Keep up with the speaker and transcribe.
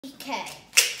Decay.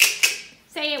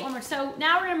 Say it one more. So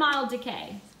now we're gonna model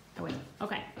decay. Oh wait,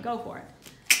 okay, go for it.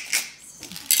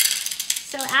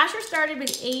 So Asher started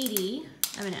with 80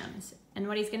 M&Ms, and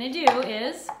what he's gonna do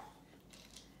is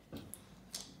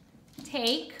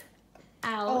take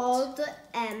out all the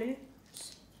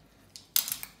M's,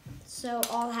 so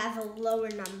I'll have a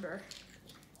lower number.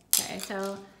 Okay,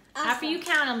 so after you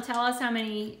count them, tell us how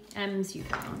many M's you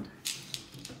found.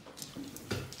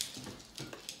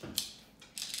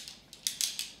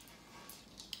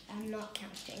 I'm not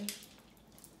counting.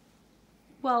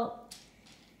 Well,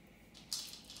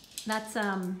 that's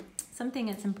something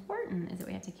that's important is that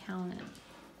we have to count it.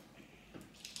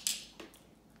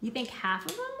 You think half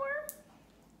of them were?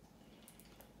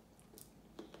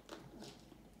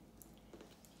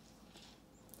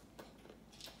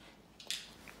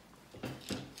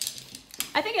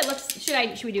 I think it looks,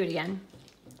 should we do it again?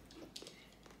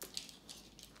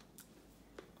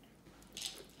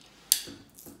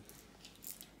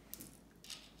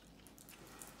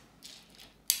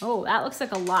 Oh, that looks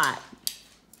like a lot.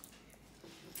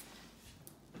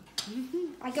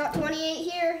 I got 28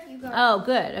 here. You got. Oh,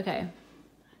 good. Okay.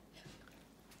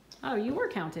 Oh, you were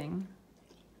counting.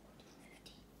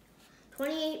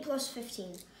 28 plus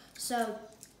 15. So.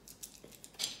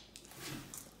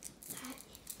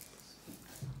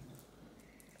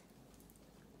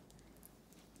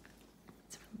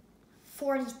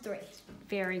 43.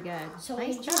 Very good. So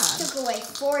nice we job. just took away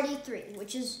 43,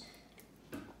 which is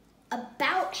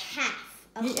about half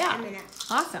of the M&Ms.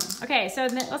 Awesome. Okay, so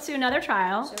let's do another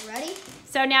trial. So ready?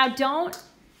 So now don't,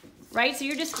 right? So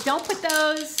you're just, don't put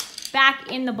those back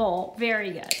in the bowl.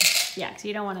 Very good. Yeah, because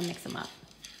you don't want to mix them up.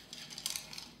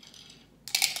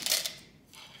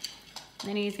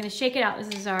 Then he's going to shake it out. This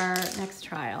is our next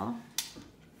trial.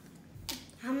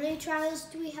 How many trials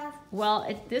do we have?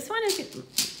 Well, this one is,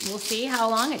 we'll see how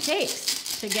long it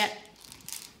takes to get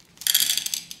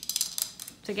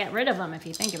rid of them if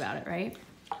you think about it, right?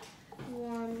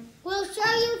 One. We'll show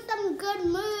you some good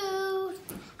moves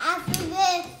after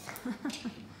this.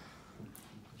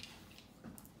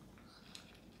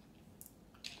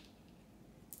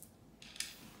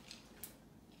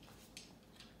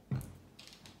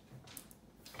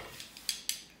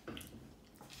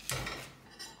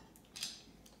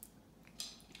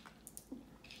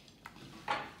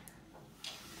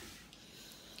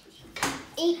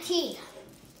 18.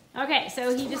 Okay,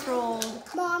 so he just rolled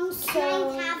Mom,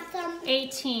 can I have some?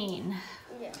 18.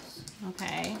 Yes.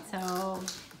 Okay, so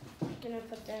I'm gonna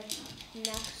put the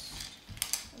next.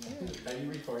 Are you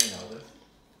recording all this?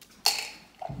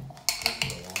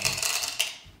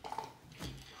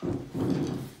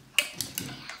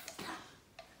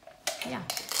 yeah.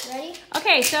 Ready?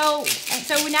 Okay, so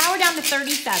now we're down to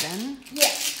 37.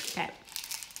 Yes. Okay.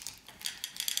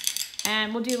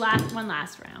 And we'll do one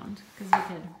last round because we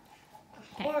could.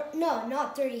 Okay. Or no,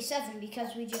 not 37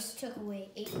 because we just took away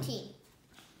 18.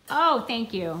 Oh,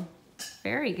 thank you.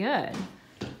 Very good.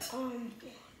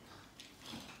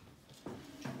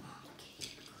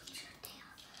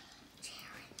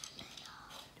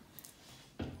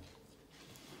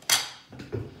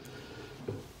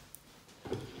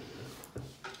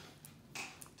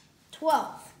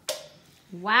 12.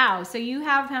 Wow. So you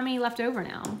have how many left over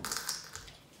now?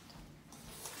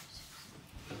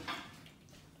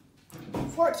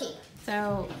 14.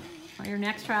 So your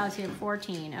next trial is here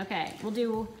 14. Okay, we'll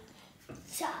do.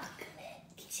 Chocolate.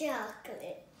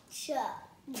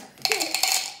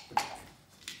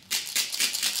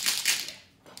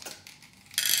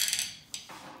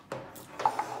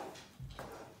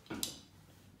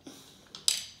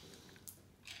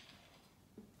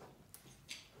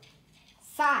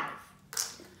 5.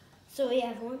 So we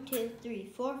have 1, 2, 3,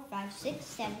 4, 5, 6,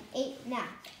 7, 8, 9.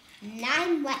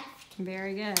 9 left.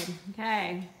 Very good.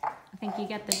 Okay. I think you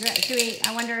get the drift.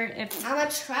 I wonder if. How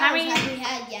much trials have we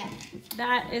had yet?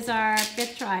 That is our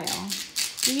 5th trial.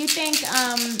 Do you think,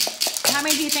 how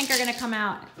many do you think are going to come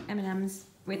out M&Ms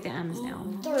with the M's now?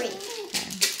 3. Okay.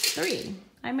 3.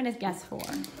 I'm going to guess 4.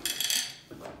 1,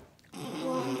 2,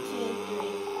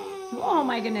 3. Oh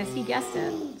my goodness, he guessed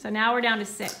it. So now we're down to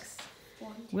 6.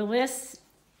 Will this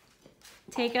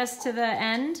take us to the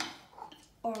end?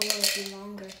 Or will it be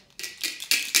longer?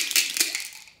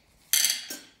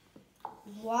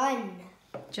 1.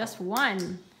 Just 1.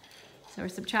 So we're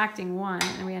subtracting 1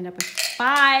 and we end up with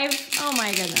 5. Oh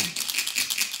my goodness.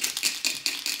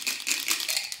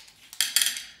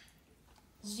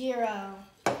 0.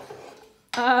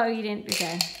 Oh, you didn't,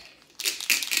 okay.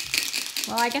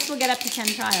 Well, I guess we'll get up to 10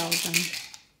 trials then.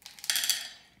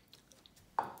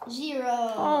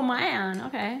 0. Oh man,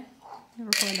 okay. We'll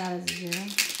record that as a 0.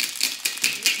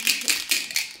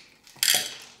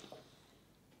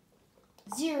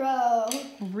 0.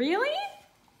 Really?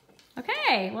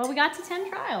 Okay, well, we got to 10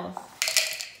 trials.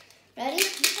 Ready?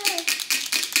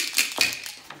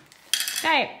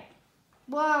 Okay.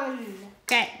 1.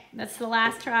 Okay, that's the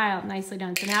last trial. Nicely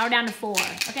done. So now we're down to 4.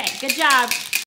 Okay, good job.